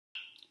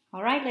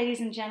All right,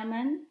 ladies and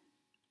gentlemen,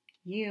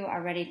 you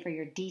are ready for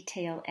your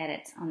detail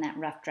edits on that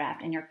rough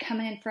draft, and you're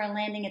coming in for a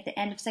landing at the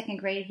end of second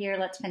grade here.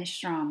 Let's finish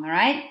strong, all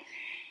right?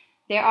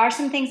 There are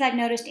some things I've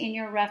noticed in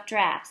your rough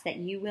drafts that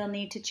you will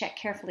need to check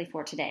carefully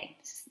for today.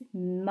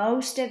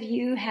 Most of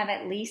you have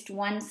at least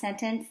one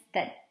sentence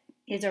that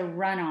is a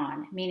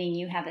run-on, meaning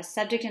you have a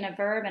subject and a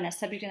verb and a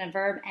subject and a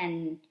verb,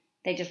 and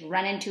they just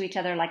run into each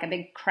other like a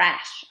big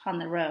crash on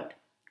the road.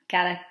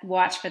 Gotta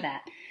watch for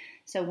that.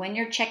 So when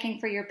you're checking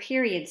for your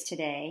periods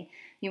today,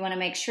 you want to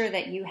make sure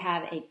that you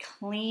have a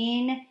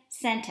clean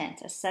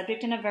sentence, a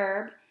subject and a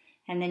verb,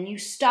 and then you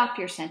stop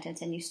your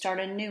sentence and you start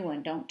a new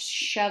one. Don't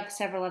shove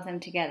several of them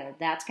together.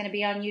 That's going to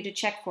be on you to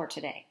check for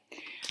today.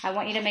 I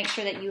want you to make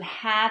sure that you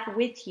have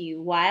with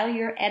you, while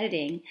you're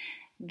editing,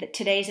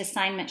 today's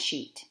assignment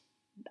sheet.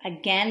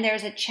 Again,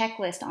 there's a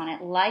checklist on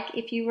it. Like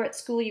if you were at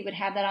school, you would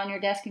have that on your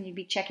desk and you'd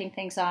be checking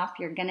things off.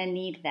 You're going to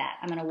need that.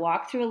 I'm going to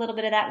walk through a little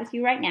bit of that with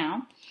you right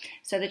now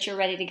so that you're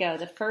ready to go.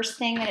 The first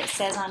thing that it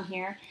says on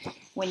here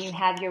when you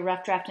have your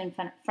rough draft in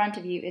front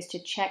of you is to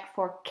check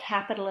for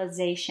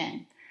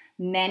capitalization.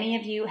 Many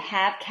of you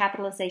have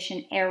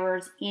capitalization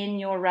errors in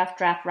your rough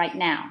draft right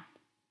now.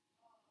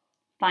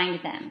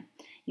 Find them.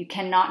 You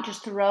cannot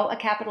just throw a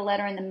capital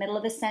letter in the middle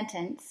of a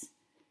sentence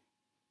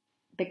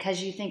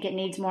because you think it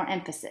needs more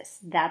emphasis.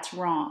 That's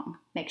wrong.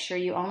 Make sure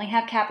you only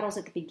have capitals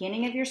at the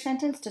beginning of your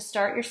sentence to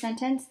start your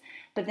sentence,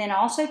 but then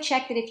also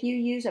check that if you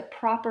use a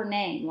proper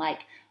name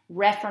like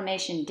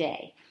Reformation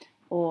Day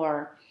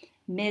or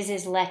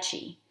Mrs.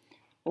 Lecce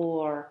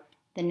or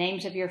the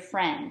names of your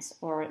friends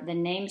or the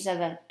names of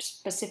a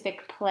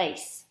specific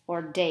place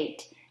or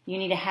date, you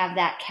need to have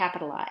that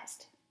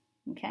capitalized.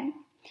 Okay?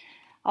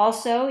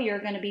 Also, you're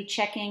going to be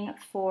checking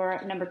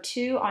for number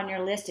 2 on your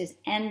list is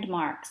end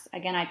marks.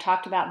 Again, I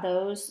talked about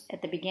those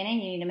at the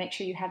beginning. You need to make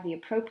sure you have the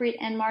appropriate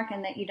end mark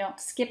and that you don't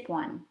skip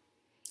one.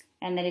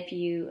 And that if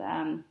you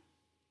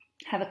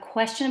have a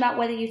question about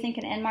whether you think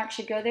an end mark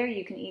should go there,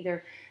 you can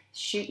either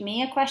shoot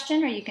me a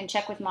question or you can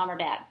check with mom or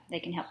dad. They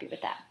can help you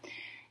with that.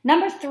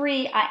 Number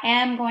 3, I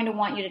am going to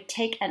want you to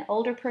take an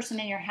older person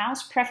in your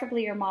house,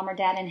 preferably your mom or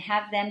dad, and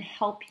have them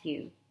help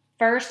you.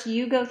 First,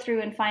 you go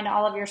through and find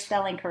all of your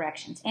spelling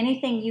corrections.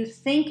 Anything you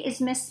think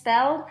is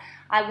misspelled,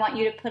 I want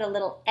you to put a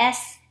little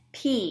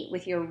SP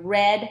with your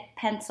red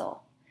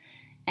pencil.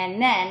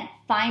 And then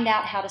find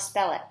out how to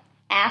spell it.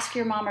 Ask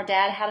your mom or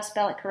dad how to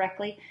spell it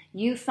correctly.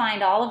 You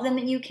find all of them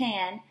that you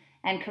can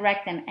and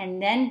correct them.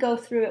 And then go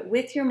through it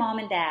with your mom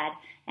and dad,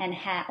 and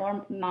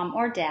or mom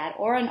or dad,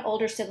 or an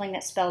older sibling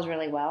that spells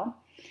really well,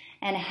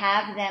 and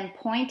have them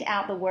point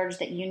out the words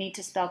that you need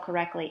to spell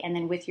correctly. And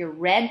then with your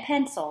red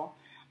pencil,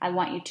 I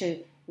want you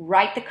to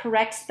write the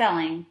correct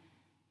spelling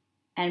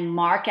and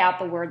mark out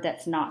the word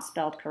that's not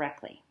spelled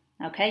correctly.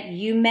 Okay?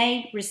 You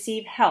may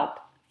receive help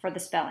for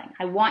the spelling.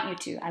 I want you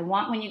to. I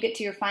want when you get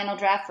to your final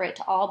draft for it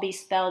to all be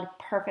spelled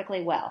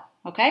perfectly well.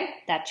 Okay?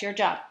 That's your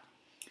job.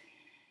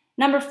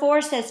 Number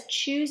 4 says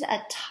choose a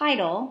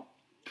title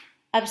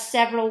of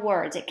several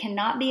words. It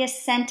cannot be a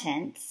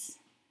sentence,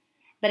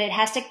 but it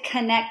has to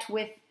connect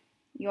with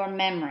your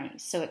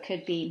memories. So it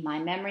could be my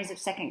memories of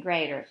second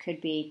grade, or it could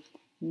be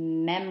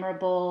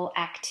memorable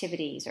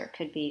activities, or it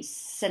could be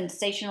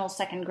sensational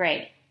second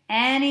grade.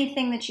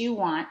 Anything that you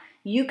want,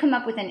 you come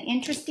up with an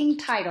interesting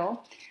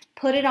title,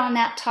 put it on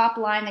that top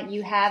line that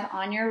you have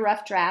on your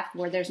rough draft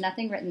where there's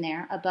nothing written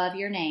there above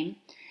your name,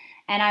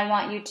 and I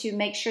want you to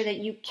make sure that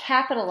you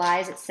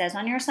capitalize, it says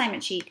on your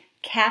assignment sheet,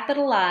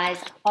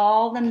 capitalize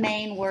all the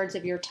main words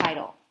of your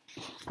title.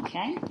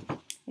 Okay?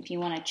 If you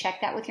want to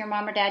check that with your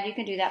mom or dad, you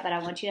can do that, but I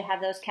want you to have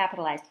those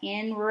capitalized.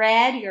 In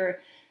red,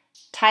 your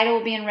title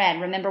will be in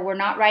red. Remember, we're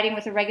not writing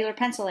with a regular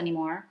pencil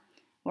anymore.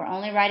 We're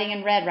only writing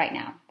in red right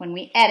now. When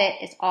we edit,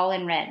 it's all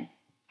in red.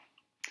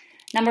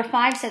 Number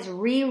 5 says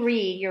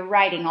reread your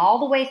writing all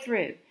the way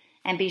through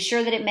and be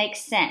sure that it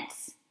makes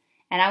sense.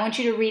 And I want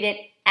you to read it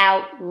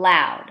out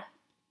loud,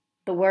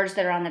 the words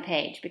that are on the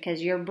page,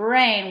 because your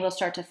brain will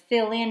start to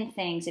fill in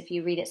things if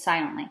you read it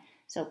silently.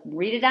 So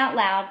read it out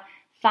loud,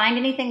 find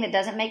anything that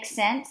doesn't make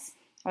sense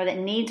or that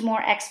needs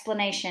more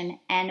explanation,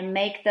 and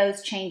make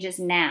those changes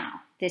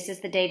now. This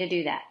is the day to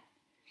do that.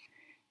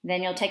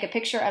 Then you'll take a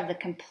picture of the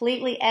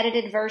completely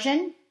edited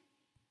version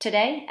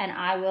today, and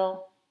I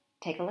will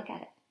take a look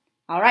at it.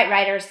 All right,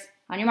 writers,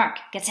 on your mark,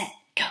 get set.